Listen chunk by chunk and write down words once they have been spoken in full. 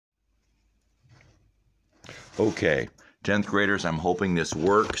Okay, 10th graders, I'm hoping this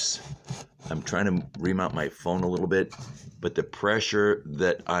works. I'm trying to remount my phone a little bit, but the pressure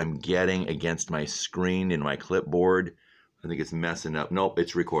that I'm getting against my screen in my clipboard, I think it's messing up. Nope,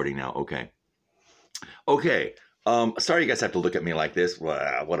 it's recording now. Okay. Okay. Sorry you guys have to look at me like this.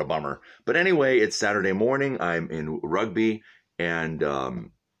 Wow, what a bummer. But anyway, it's Saturday morning. I'm in rugby, and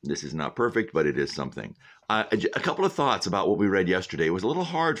this is not perfect, but it is something. A couple of thoughts about what we read yesterday. It was a little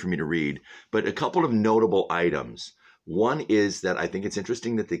hard for me to read, but a couple of notable items. One is that I think it's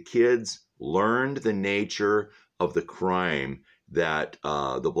interesting that the kids learned the nature of the crime that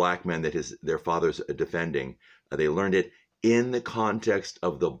the black men that their father's defending. They learned it in the context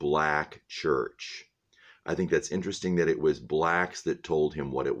of the black church. I think that's interesting that it was blacks that told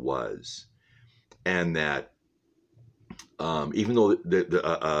him what it was, and that even though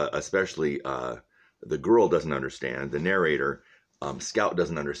especially the girl doesn't understand, the narrator, Scout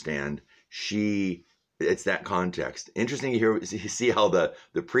doesn't understand, it's that context. Interesting to hear, you see how the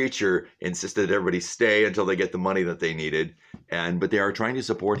preacher insisted that everybody stay until they get the money that they needed, but they are trying to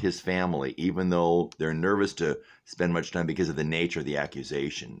support his family, even though they're nervous to spend much time because of the nature of the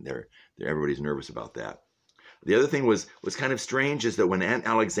accusation. Everybody's nervous about that. The other thing was kind of strange is that when Aunt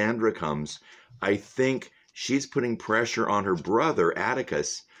Alexandra comes, I think she's putting pressure on her brother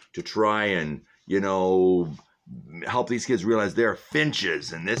Atticus to try and, help these kids realize they're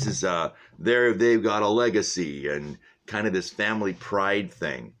Finches, and this is they've got a legacy and kind of this family pride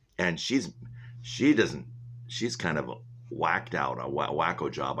thing. And she's kind of whacked out, a wacko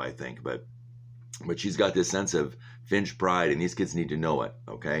job, I think, but she's got this sense of Finch pride, and these kids need to know it,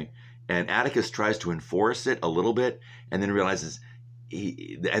 okay? And Atticus tries to enforce it a little bit, and then realizes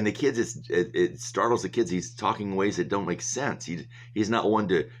the kids, it startles the kids. He's talking in ways that don't make sense. He's not one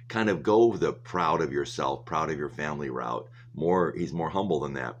to kind of go the proud of yourself, proud of your family route. He's more humble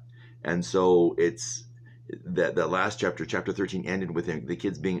than that. And so it's that last chapter, chapter 13, ended with the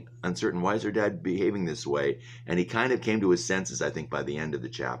kids being uncertain. Why is their dad behaving this way? And he kind of came to his senses, I think, by the end of the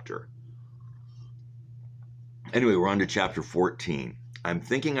chapter. Anyway, we're on to chapter 14. I'm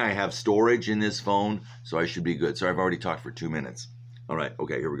thinking I have storage in this phone, so I should be good. So I've already talked for 2 minutes. All right,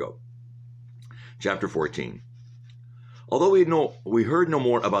 okay, here we go. Chapter 14. Although we heard no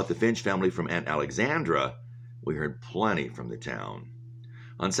more about the Finch family from Aunt Alexandra, we heard plenty from the town.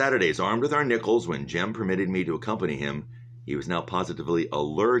 On Saturdays, armed with our nickels, when Jem permitted me to accompany him, he was now positively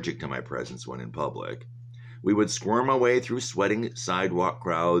allergic to my presence when in public. We would squirm our way through sweating sidewalk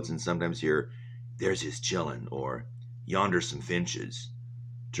crowds and sometimes hear, "There's his chillin'," or "Yonder's some Finches."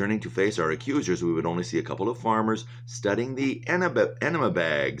 Turning to face our accusers, we would only see a couple of farmers studying the enema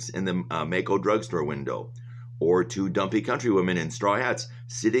bags in the Mako drugstore window, or two dumpy countrywomen in straw hats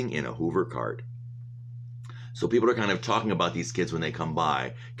sitting in a Hoover cart. So people are kind of talking about these kids when they come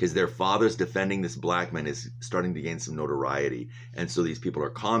by, because their father's defending this black man is starting to gain some notoriety, and so these people are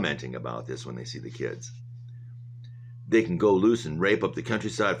commenting about this when they see the kids. "They can go loose and rape up the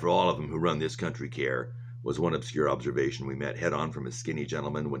countryside for all of them who run this country care," was one obscure observation we met head-on from a skinny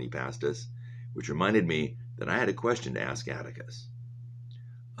gentleman when he passed us, which reminded me that I had a question to ask Atticus.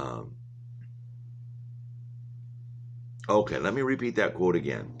 Okay, let me repeat that quote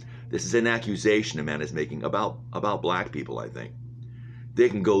again. This is an accusation a man is making about black people, I think. "They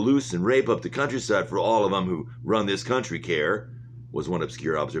can go loose and rape up the countryside for all of them who run this country care," was one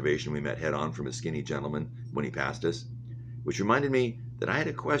obscure observation we met head-on from a skinny gentleman when he passed us, which reminded me that I had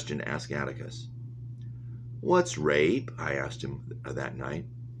a question to ask Atticus. "What's rape?" I asked him that night.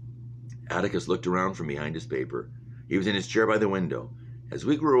 Atticus looked around from behind his paper. He was in his chair by the window. As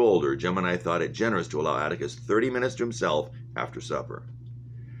we grew older, Jem and I thought it generous to allow Atticus 30 minutes to himself after supper.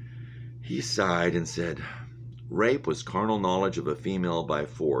 He sighed and said, "Rape was carnal knowledge of a female by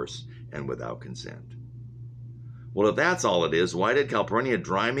force and without consent." "Well, if that's all it is, why did Calpurnia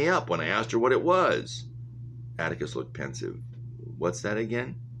dry me up when I asked her what it was?" Atticus looked pensive. "What's that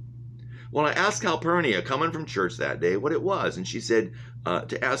again?" "Well, I asked Calpurnia, coming from church that day, what it was, and she said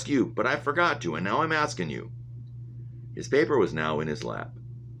to ask you, but I forgot to, and now I'm asking you." His paper was now in his lap.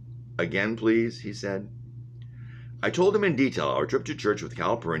 "Again, please," he said. I told him in detail our trip to church with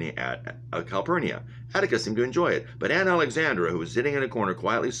Calpurnia. Atticus seemed to enjoy it, but Aunt Alexandra, who was sitting in a corner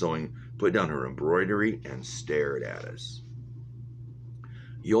quietly sewing, put down her embroidery and stared at us.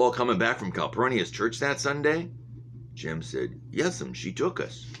 "You all coming back from Calpurnia's church that Sunday?" Jem said, "Yes'm, she took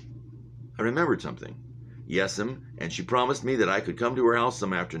us." I remembered something. "Yes'm, and she promised me that I could come to her house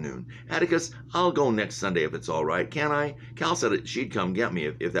some afternoon. Atticus, I'll go next Sunday if it's all right, can I? Cal said that she'd come get me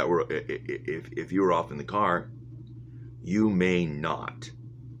if you were off in the car." "You may not."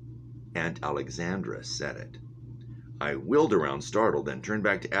 Aunt Alexandra said it. I wheeled around, startled, then turned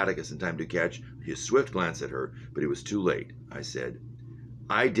back to Atticus in time to catch his swift glance at her, but it was too late. I said,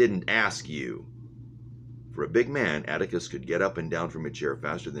 "I didn't ask you." For a big man, Atticus could get up and down from a chair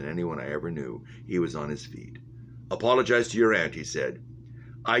faster than anyone I ever knew. He was on his feet. "Apologize to your aunt," he said.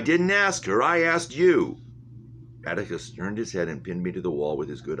 "I didn't ask her. I asked you." Atticus turned his head and pinned me to the wall with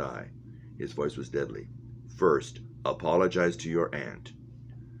his good eye. His voice was deadly. "First, apologize to your aunt."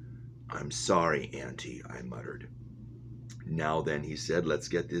 "I'm sorry, Auntie," I muttered. "Now then," he said, "let's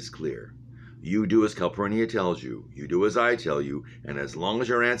get this clear. You do as Calpurnia tells you, you do as I tell you, and as long as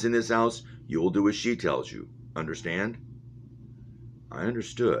your aunt's in this house, you'll do as she tells you. Understand?" I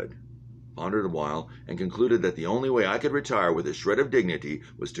understood, pondered a while, and concluded that the only way I could retire with a shred of dignity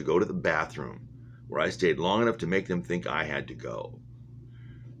was to go to the bathroom, where I stayed long enough to make them think I had to go.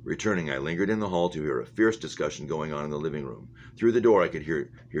 Returning, I lingered in the hall to hear a fierce discussion going on in the living room. Through the door, I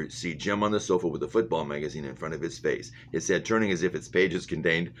could see Jim on the sofa with a football magazine in front of his face, his head turning as if its pages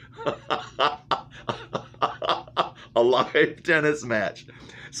contained a live tennis match.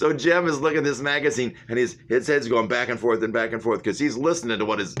 So Jim is looking at this magazine, and his head's going back and forth because he's listening to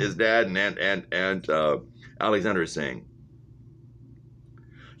what his dad and Alexander is saying.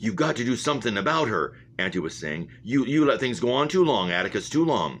 "You've got to do something about her," Auntie was saying. You let things go on too long, Atticus, too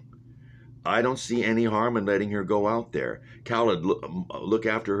long." "I don't see any harm in letting her go out there. Cal would look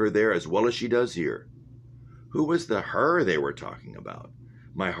after her there as well as she does here." Who was the her they were talking about?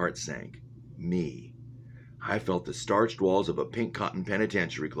 My heart sank. Me. I felt the starched walls of a pink cotton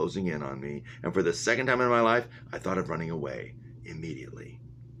penitentiary closing in on me, and for the second time in my life, I thought of running away immediately.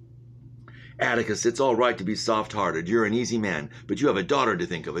 "Atticus, it's all right to be soft-hearted. You're an easy man, but you have a daughter to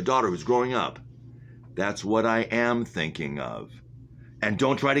think of, a daughter who's growing up." "That's what I am thinking of." "And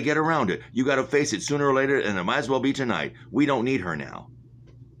don't try to get around it. You got to face it sooner or later, and it might as well be tonight. We don't need her now."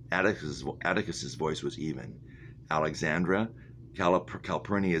 Atticus's voice was even. "Alexandra,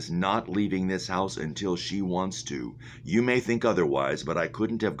 Calpurnia is not leaving this house until she wants to. You may think otherwise, but I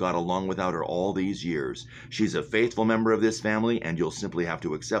couldn't have got along without her all these years. She's a faithful member of this family, and you'll simply have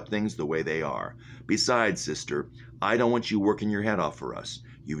to accept things the way they are. Besides, sister, I don't want you working your head off for us.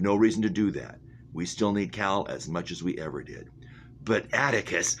 You've no reason to do that. We still need Cal as much as we ever did." "But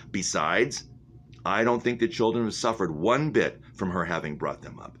Atticus, besides, I don't think the children have suffered one bit from her having brought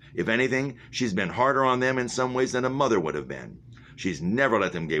them up. If anything, she's been harder on them in some ways than a mother would have been. She's never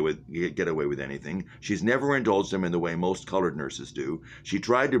let them get away with anything. She's never indulged them in the way most colored nurses do. She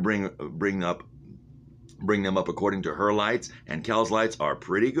tried to bring them up according to her lights, and Cal's lights are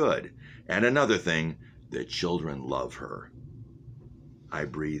pretty good. And another thing, the children love her." I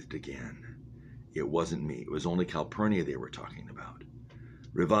breathed again. It wasn't me. It was only Calpurnia they were talking about.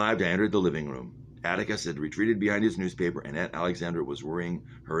 Revived, I entered the living room. Atticus had retreated behind his newspaper, and Aunt Alexandra was worrying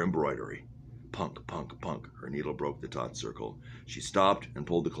her embroidery. Punk, punk, punk. Her needle broke the taut circle. She stopped and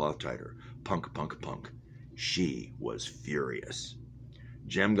pulled the cloth tighter. Punk, punk, punk. She was furious.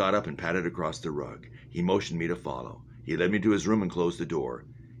 Jem got up and patted across the rug. He motioned me to follow. He led me to his room and closed the door.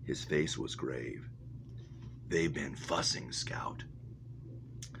 His face was grave. "They've been fussing, Scout."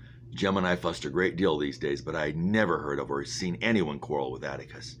 Jem and I fussed a great deal these days, but I had never heard of or seen anyone quarrel with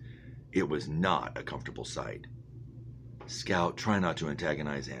Atticus. It was not a comfortable sight. "Scout, try not to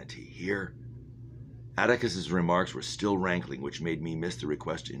antagonize Auntie. Hear?" Atticus's remarks were still rankling, which made me miss the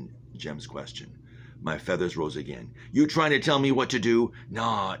request in Jem's question. My feathers rose again. "You trying to tell me what to do?"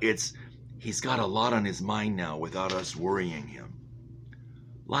 "Nah, he's got a lot on his mind now without us worrying him."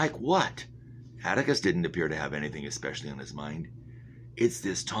 "Like what?" Atticus didn't appear to have anything especially on his mind. "It's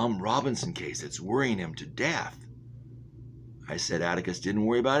this Tom Robinson case that's worrying him to death." I said Atticus didn't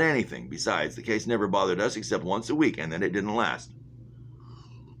worry about anything. Besides, the case never bothered us except once a week, and then it didn't last.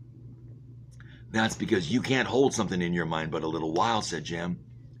 "That's because you can't hold something in your mind but a little while," said Jem.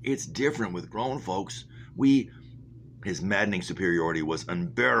 "It's different with grown folks. His maddening superiority was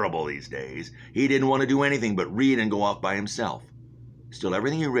unbearable these days. He didn't want to do anything but read and go off by himself. Still,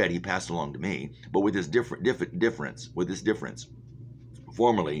 everything he read he passed along to me, but with this difference.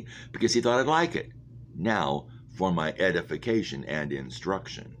 Formerly, because he thought I'd like it. Now, for my edification and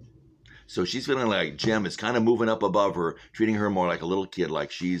instruction. So she's feeling like Jem is kind of moving up above her, treating her more like a little kid,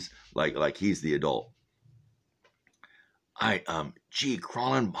 like she's like he's the adult. Gee,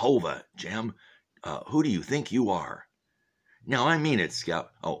 crawling hova, Jem. Who do you think you are?" "Now, I mean it,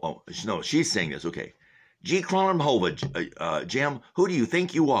 Scout." No, she's saying this, okay. "Gee, crawling hova, Jem, who do you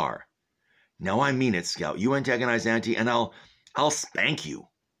think you are?" "Now, I mean it, Scout. You antagonize Auntie, and I'll spank you."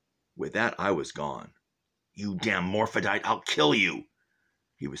 With that, I was gone. "You damn morphodite, I'll kill you."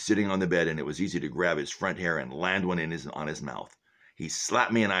 He was sitting on the bed, and it was easy to grab his front hair and land one on his mouth. He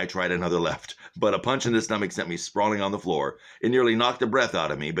slapped me and I tried another left, but a punch in the stomach sent me sprawling on the floor. It nearly knocked the breath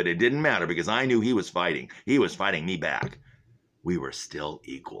out of me, but it didn't matter because I knew he was fighting. He was fighting me back. We were still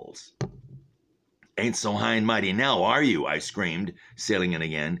equals. "Ain't so high and mighty now, are you?" I screamed, sailing in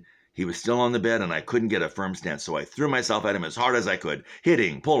again. He was still on the bed, and I couldn't get a firm stance, so I threw myself at him as hard as I could,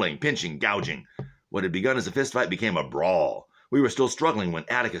 hitting, pulling, pinching, gouging. What had begun as a fistfight became a brawl. We were still struggling when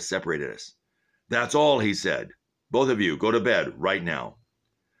Atticus separated us. "That's all," he said. "Both of you, go to bed right now."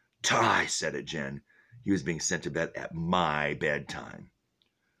 "I said it, Jen. He was being sent to bed at my bedtime."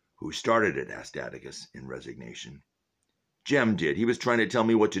 "Who started it?" asked Atticus in resignation. "Jem did. He was trying to tell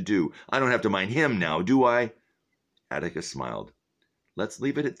me what to do. I don't have to mind him now, do I?" Atticus smiled. "Let's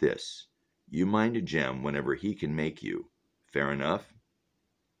leave it at this. You mind Jem whenever he can make you. Fair enough?"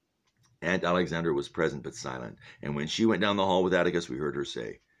 Aunt Alexandra was present but silent, and when she went down the hall with Atticus, we heard her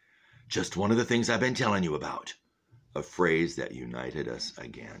say, "Just one of the things I've been telling you about." A phrase that united us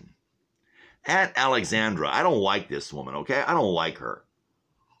again. Aunt Alexandra, I don't like this woman, okay? I don't like her.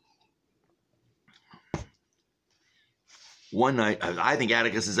 One night, I think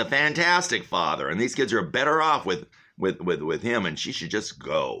Atticus is a fantastic father, and these kids are better off with him, and she should just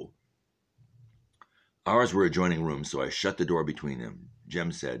go. Ours were adjoining rooms, so I shut the door between them.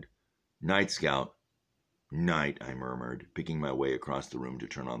 Jem said, "Night, Scout." "Night," I murmured, picking my way across the room to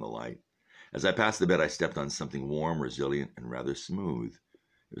turn on the light. As I passed the bed, I stepped on something warm, resilient, and rather smooth.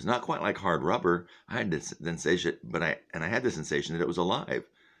 It was not quite like hard rubber. I had the sensation, I had the sensation that it was alive.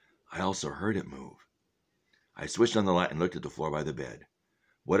 I also heard it move. I switched on the light and looked at the floor by the bed.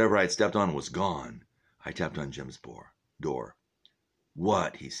 Whatever I had stepped on was gone. I tapped on Jem's door.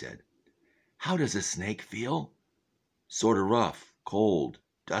 "What?" he said. "How does a snake feel?" "Sort of rough, cold,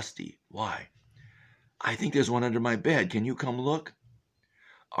 dusty. Why?" "I think there's one under my bed. Can you come look?"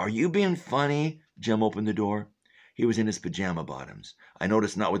 "Are you being funny?" Jem opened the door. He was in his pajama bottoms. I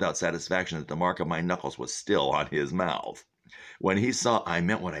noticed not without satisfaction that the mark of my knuckles was still on his mouth. When he saw I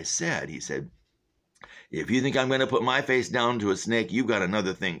meant what I said, he said, "If you think I'm going to put my face down to a snake, you've got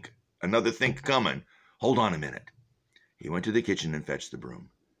another think coming. Hold on a minute." He went to the kitchen and fetched the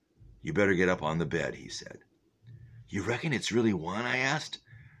broom. "You better get up on the bed," he said. "You reckon it's really one?" I asked.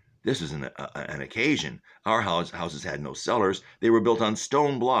 This was an occasion. Our houses had no cellars. They were built on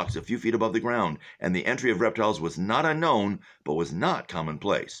stone blocks a few feet above the ground, and the entry of reptiles was not unknown, but was not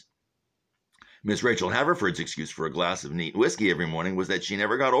commonplace. Miss Rachel Haverford's excuse for a glass of neat whiskey every morning was that she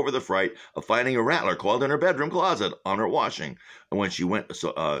never got over the fright of finding a rattler coiled in her bedroom closet on her washing when she went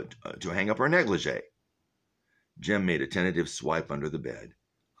to hang up her negligee. Jem made a tentative swipe under the bed.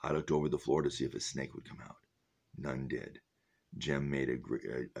 I looked over the floor to see if a snake would come out. None did. Jem made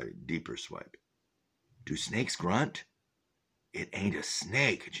a deeper swipe. "Do snakes grunt?" "It ain't a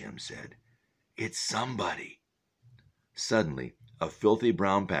snake," Jem said. "It's somebody." Suddenly, a filthy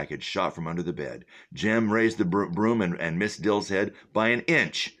brown package shot from under the bed. Jem raised the broom and missed Dill's head by an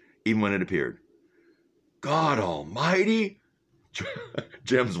inch, even when it appeared. "God almighty!"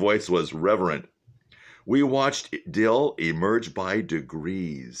 Jem's voice was reverent. We watched Dill emerge by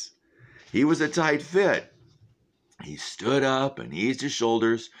degrees. He was a tight fit. He stood up and eased his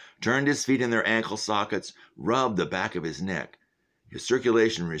shoulders, turned his feet in their ankle sockets, rubbed the back of his neck. His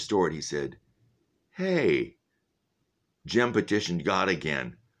circulation restored, he said, "Hey." Jem petitioned God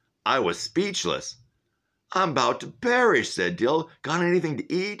again. I was speechless. "I'm about to perish," said Dill. "Got anything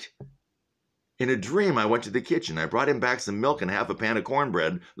to eat?" In a dream, I went to the kitchen. I brought him back some milk and half a pan of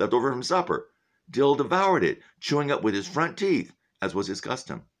cornbread left over from supper. Dill devoured it, chewing up with his front teeth, as was his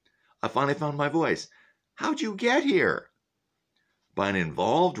custom. I finally found my voice. "How'd you get here?" By an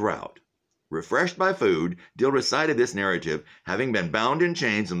involved route. Refreshed by food, Dill recited this narrative, having been bound in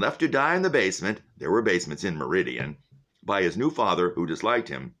chains and left to die in the basement — there were basements in Meridian — by his new father, who disliked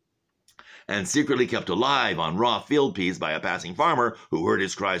him, and secretly kept alive on raw field peas by a passing farmer who heard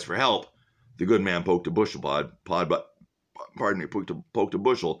his cries for help. The good man poked a bushel pod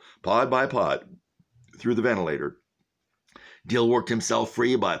by pod through the ventilator. Dill worked himself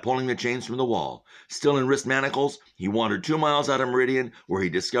free by pulling the chains from the wall. Still in wrist manacles, he wandered 2 miles out of Meridian, where he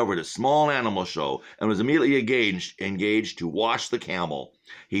discovered a small animal show and was immediately engaged to wash the camel.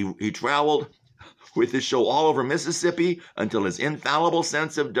 He traveled with the show all over Mississippi until his infallible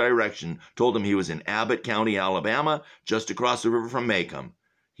sense of direction told him he was in Abbott County, Alabama, just across the river from Macomb.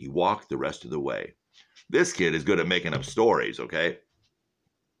 He walked the rest of the way. This kid is good at making up stories, okay?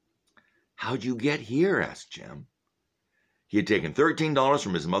 "How'd you get here?" asked Jem. He had taken $13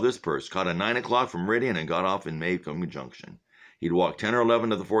 from his mother's purse, caught a 9 o'clock from Meridian, and got off in Macomb Junction. He'd walked 10 or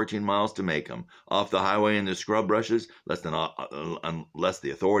 11 of the 14 miles to make 'em, off the highway in the scrub brushes, unless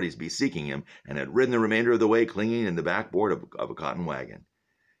the authorities be seeking him, and had ridden the remainder of the way clinging in the backboard of a cotton wagon.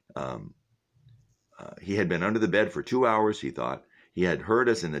 He had been under the bed for 2 hours, he thought. He had heard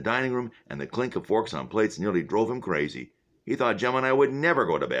us in the dining room, and the clink of forks on plates nearly drove him crazy. He thought Jem and I would never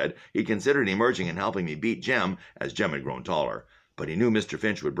go to bed. He considered emerging and helping me beat Jem, as Jem had grown taller. But he knew Mr.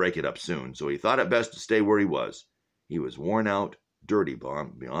 Finch would break it up soon, so he thought it best to stay where he was. He was worn out, dirty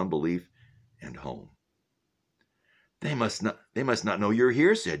beyond belief, and home. They must not know you're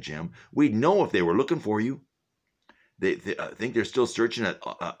here, said Jem. We'd know if they were looking for you. They think they're still searching at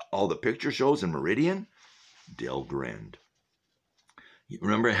all the picture shows in Meridian? Dill grinned. You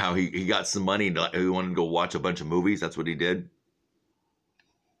remember how he got some money and he wanted to go watch a bunch of movies? That's what he did.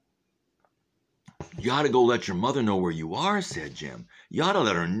 You ought to go let your mother know where you are, said Jem. You ought to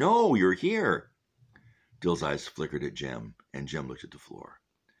let her know you're here. Dill's eyes flickered at Jem, and Jem looked at the floor.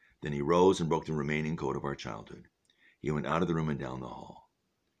 Then he rose and broke the remaining code of our childhood. He went out of the room and down the hall.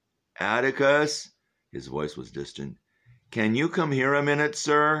 Atticus, his voice was distant. Can you come here a minute,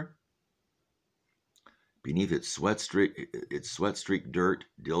 sir? Beneath its sweat-streaked dirt,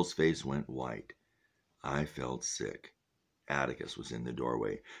 Dill's face went white. I felt sick. Atticus was in the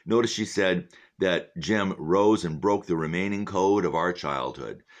doorway. Notice she said that Jem rose and broke the remaining code of our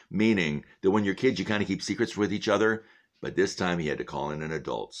childhood, meaning that when you're kids, you kind of keep secrets with each other, but this time he had to call in an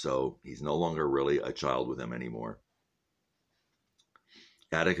adult, so he's no longer really a child with him anymore.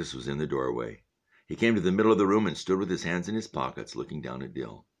 Atticus was in the doorway. He came to the middle of the room and stood with his hands in his pockets, looking down at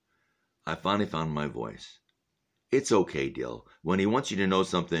Dill. I finally found my voice. It's okay, Dill. When he wants you to know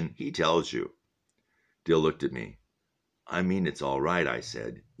something, he tells you. Dill looked at me. I mean, it's all right, I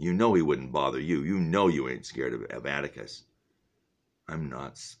said. You know he wouldn't bother you. You know you ain't scared of Atticus. I'm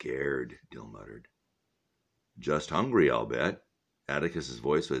not scared, Dill muttered. Just hungry, I'll bet. Atticus's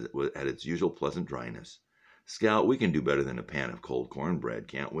voice had its usual pleasant dryness. Scout, we can do better than a pan of cold cornbread,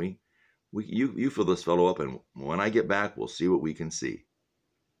 can't we? You fill this fellow up, and when I get back, we'll see what we can see.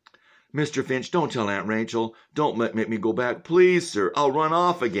 Mr. Finch, don't tell Aunt Rachel. Don't make me go back. Please, sir. I'll run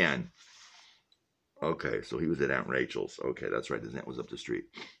off again. Okay, so he was at Aunt Rachel's. Okay, that's right. His aunt was up the street.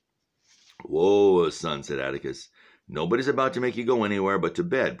 Whoa, son, said Atticus. Nobody's about to make you go anywhere but to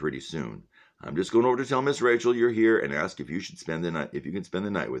bed pretty soon. I'm just going over to tell Miss Rachel you're here and ask if you can spend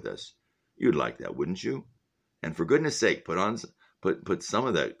the night with us. You'd like that, wouldn't you? And for goodness sake, put some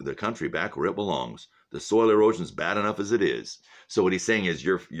of the country back where it belongs. The soil erosion's bad enough as it is. So what he's saying is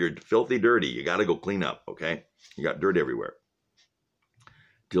you're filthy dirty. You got to go clean up, okay? You got dirt everywhere.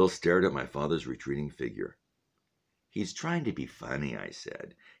 Dill stared at my father's retreating figure. He's trying to be funny, I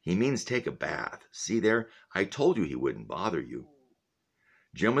said. He means take a bath. See there? I told you he wouldn't bother you.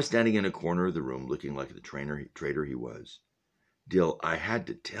 Jem was standing in a corner of the room looking like the traitor he was. Dill, I had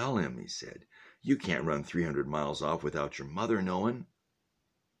to tell him, he said. You can't run 300 miles off without your mother knowing.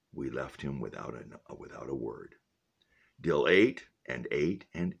 We left him without a word. Dill ate and ate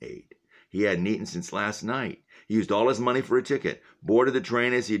and ate. He hadn't eaten since last night. He used all his money for a ticket, boarded the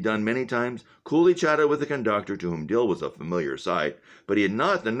train as he had done many times, coolly chatted with the conductor, to whom Dill was a familiar sight, but he had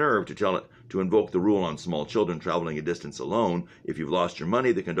not the nerve to invoke the rule on small children traveling a distance alone. If you've lost your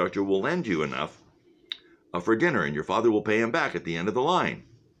money, the conductor will lend you enough for dinner, and your father will pay him back at the end of the line.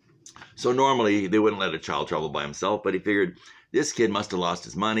 So normally they wouldn't let a child travel by himself, but he figured this kid must have lost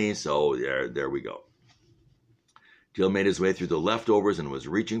his money, so there we go. Dill made his way through the leftovers and was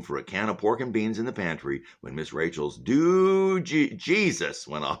reaching for a can of pork and beans in the pantry when Miss Rachel's Jesus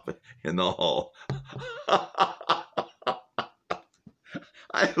went off in the hall. I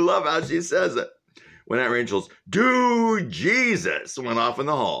love how she says it. When Aunt Rachel's Jesus went off in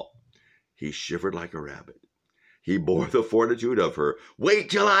the hall, he shivered like a rabbit. He bore the fortitude of her, wait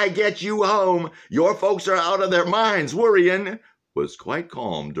till I get you home. Your folks are out of their minds worrying, was quite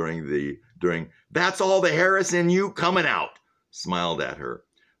calm during that's all the Harris in you coming out, smiled at her.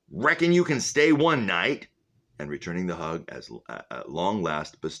 Reckon you can stay one night, and returning the hug at long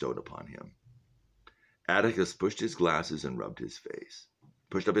last bestowed upon him. Atticus pushed up his glasses and rubbed his face.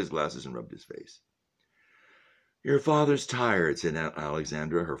 Your father's tired, said Aunt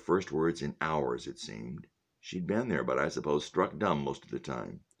Alexandra, her first words in hours, it seemed. She'd been there, but I suppose struck dumb most of the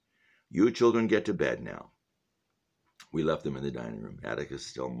time. You children get to bed now. We left them in the dining room, Atticus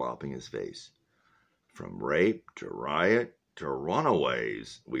still mopping his face. From rape to riot to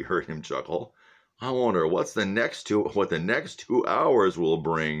runaways, we heard him chuckle. I wonder what the next 2 hours will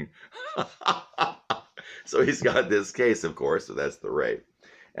bring. So he's got this case, of course, so that's the rape.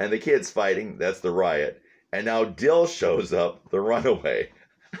 And the kids fighting, that's the riot. And now Dill shows up, the runaway.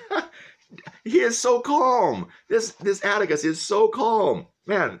 He is so calm. This Atticus is so calm.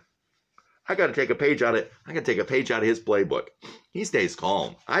 Man, I got to take a page out of his playbook. He stays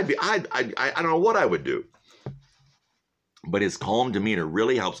calm. I don't know what I would do. But his calm demeanor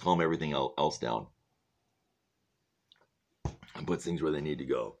really helps calm everything else down. And puts things where they need to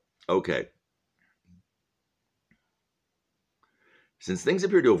go. Okay. Since things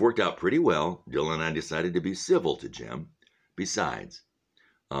appear to have worked out pretty well, Dylan and I decided to be civil to Jim. Besides,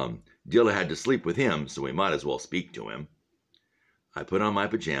 Dylan had to sleep with him, so we might as well speak to him. I put on my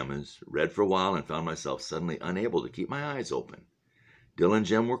pajamas, read for a while, and found myself suddenly unable to keep my eyes open. Dylan and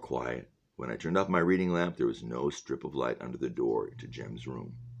Jim were quiet. When I turned off my reading lamp, there was no strip of light under the door to Jim's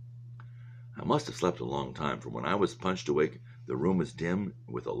room. I must have slept a long time, for when I was punched awake, the room was dim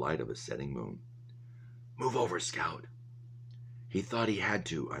with the light of a setting moon. "Move over, Scout." "He thought he had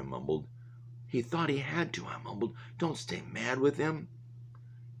to," I mumbled. "He thought he had to," I mumbled. "Don't stay mad with him."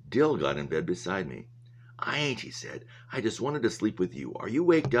 Dill got in bed beside me. "I ain't," he said. "I just wanted to sleep with you. Are you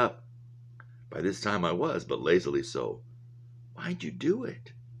waked up?" By this time I was, but lazily so. "Why'd you do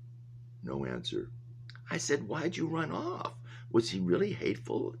it?" No answer. I said, "Why'd you run off? Was he really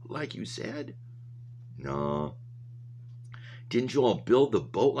hateful, like you said?" "No." "Didn't you all build the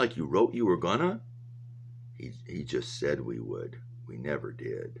boat like you wrote you were gonna?" He just said we would. We never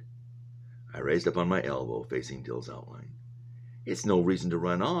did. I raised up on my elbow, facing Dill's outline. "It's no reason to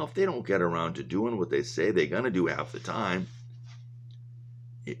run off. They don't get around to doing what they say they're gonna do half the time."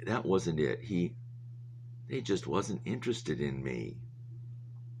 That wasn't it. They just wasn't interested in me.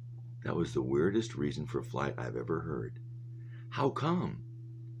 That was the weirdest reason for flight I've ever heard. "How come?"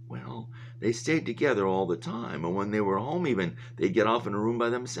 "Well, they stayed together all the time, and when they were home even, they'd get off in a room by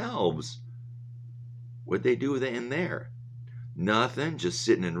themselves." "What'd they do in there?" "Nothing, just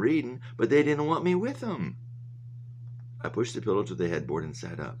sitting and reading, but they didn't want me with them." I pushed the pillow to the headboard and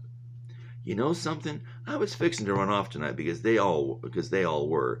sat up. "You know something? I was fixing to run off tonight because they all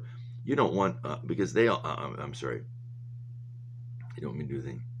were. You don't want, because they all, I'm sorry. You don't mean to do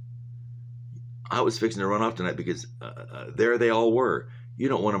anything. I was fixing to run off tonight because there they all were. You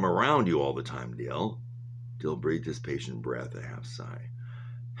don't want them around you all the time, Dill." Dill breathed his patient breath, a half sigh.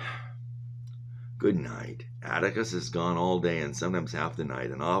 "Good night. Atticus is gone all day and sometimes half the night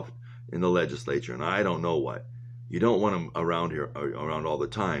and off in the legislature and I don't know what. You don't want them around all the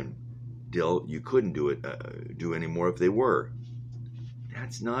time, Dill. You couldn't do any more if they were."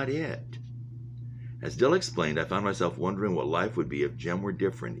 "That's not it." As Dill explained, I found myself wondering what life would be if Jem were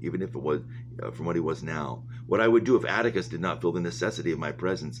different, even if it was from what he was now. What I would do if Atticus did not feel the necessity of my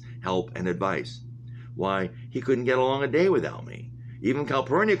presence, help, and advice. Why, he couldn't get along a day without me. Even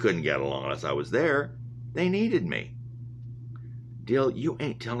Calpurnia couldn't get along unless I was there. They needed me. "Dill, you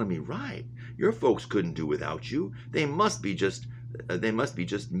ain't telling me right. Your folks couldn't do without you. They must be just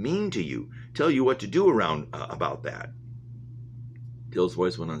mean to you. Tell you what to do around about that." Dill's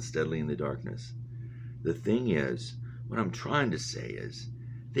voice went on steadily in the darkness. "The thing is, what I'm trying to say is,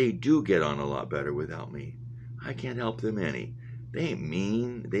 they do get on a lot better without me. I can't help them any. They ain't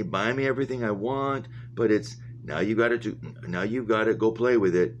mean. They buy me everything I want, but it's now you've got to go play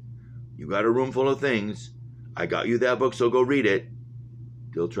with it. You got a room full of things. I got you that book, so go read it."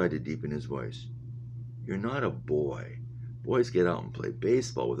 Dill tried to deepen his voice. "You're not a boy. Boys get out and play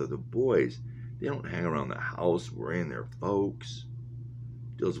baseball with other boys. They don't hang around the house worrying their folks."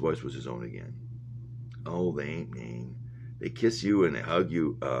 Dill's voice was his own again. "Oh, they ain't mean. They kiss you and they hug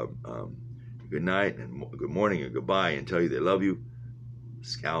you good night and good morning and goodbye and tell you they love you.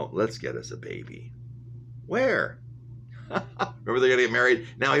 Scout, let's get us a baby." "Where?" "Remember they're going to get married?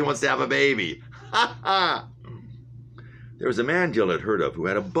 Now he wants to have a baby." There was a man Dill had heard of who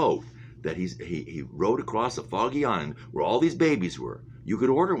had a boat that he rowed across a foggy island where all these babies were. You could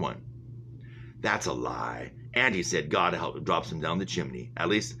order one. "That's a lie. Auntie said God drops him down the chimney. At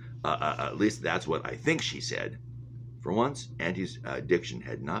least that's what I think she said." For once, Auntie's diction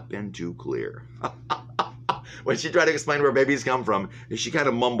had not been too clear. When she tried to explain where babies come from, she kind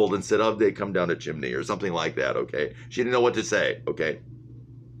of mumbled and said, "Oh, they come down a chimney," or something like that, okay? She didn't know what to say, okay?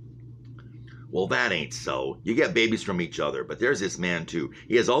 "Well, that ain't so. You get babies from each other, but there's this man, too.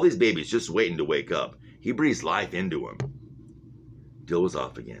 He has all these babies just waiting to wake up. He breathes life into them." Dill was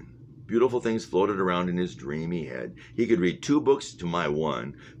off again. Beautiful things floated around in his dreamy head. He could read 2 books to my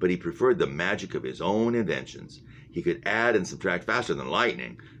 1, but he preferred the magic of his own inventions. He could add and subtract faster than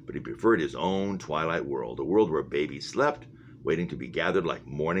lightning, but he preferred his own twilight world, a world where babies slept, waiting to be gathered like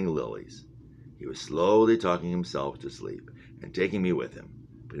morning lilies. He was slowly talking himself to sleep and taking me with him.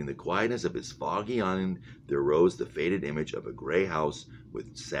 But in the quietness of his foggy island, there rose the faded image of a gray house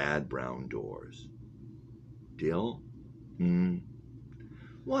with sad brown doors. "Dill?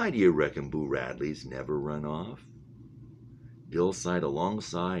 Why do you reckon Boo Radley's never run off? Dill sighed a long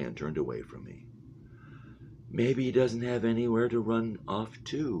sigh and turned away from me. Maybe he doesn't have anywhere to run off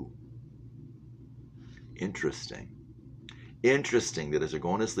to. Interesting. Interesting that as they're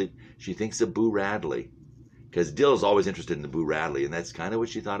going to sleep, she thinks of Boo Radley. Because Dill's always interested in the Boo Radley, and that's kind of what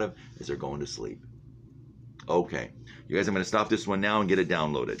she thought of as they're going to sleep. Okay. You guys, I'm going to stop this one now and get it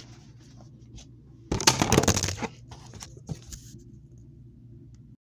downloaded.